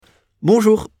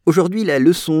Bonjour, aujourd'hui la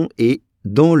leçon est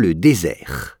dans le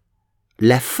désert.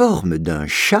 La forme d'un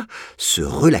chat se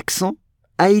relaxant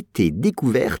a été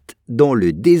découverte dans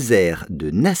le désert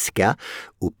de Nazca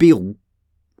au Pérou.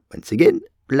 Once again,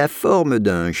 la forme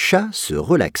d'un chat se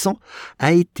relaxant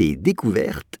a été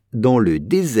découverte dans le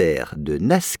désert de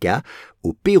Nazca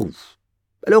au Pérou.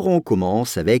 Alors on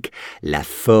commence avec la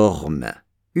forme.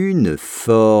 Une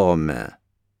forme.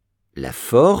 La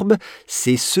forme,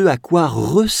 c'est ce à quoi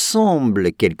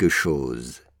ressemble quelque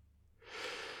chose.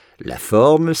 La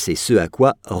forme, c'est ce à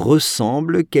quoi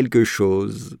ressemble quelque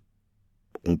chose.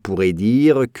 On pourrait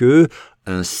dire que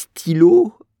un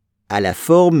stylo a la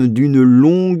forme d'une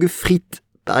longue frite,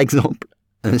 par exemple.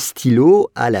 Un stylo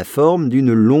a la forme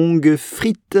d'une longue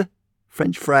frite.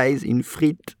 French fries, une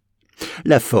frite.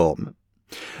 La forme.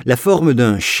 La forme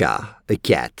d'un chat, a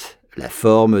cat. La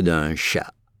forme d'un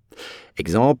chat.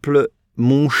 Exemple,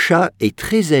 mon chat est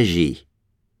très âgé.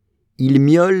 Il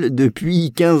miaule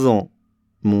depuis 15 ans.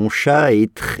 Mon chat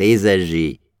est très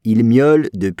âgé. Il miaule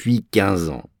depuis 15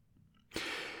 ans.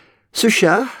 Ce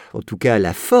chat, en tout cas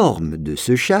la forme de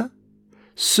ce chat,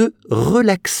 se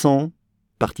relaxant,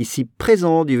 participe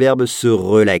présent du verbe se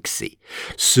relaxer,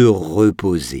 se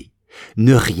reposer,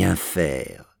 ne rien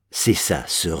faire, c'est ça,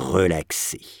 se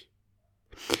relaxer.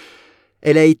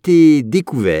 Elle a été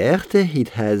découverte,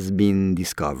 it has been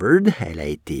discovered, elle a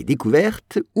été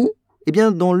découverte où? Eh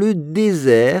bien dans le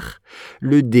désert.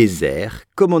 Le désert,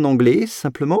 comme en anglais,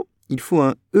 simplement, il faut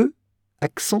un E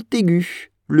accent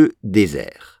aigu, le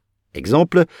désert.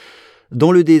 Exemple,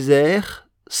 dans le désert,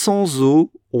 sans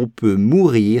eau, on peut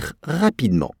mourir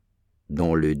rapidement.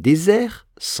 Dans le désert,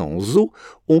 sans eau,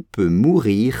 on peut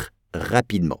mourir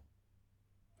rapidement.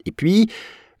 Et puis,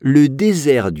 le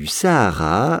désert du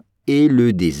Sahara est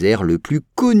le désert le plus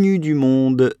connu du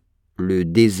monde. Le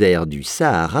désert du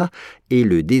Sahara est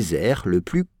le désert le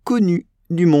plus connu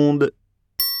du monde.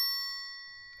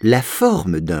 La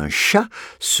forme d'un chat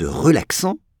se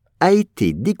relaxant a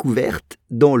été découverte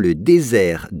dans le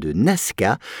désert de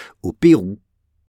Nazca au Pérou.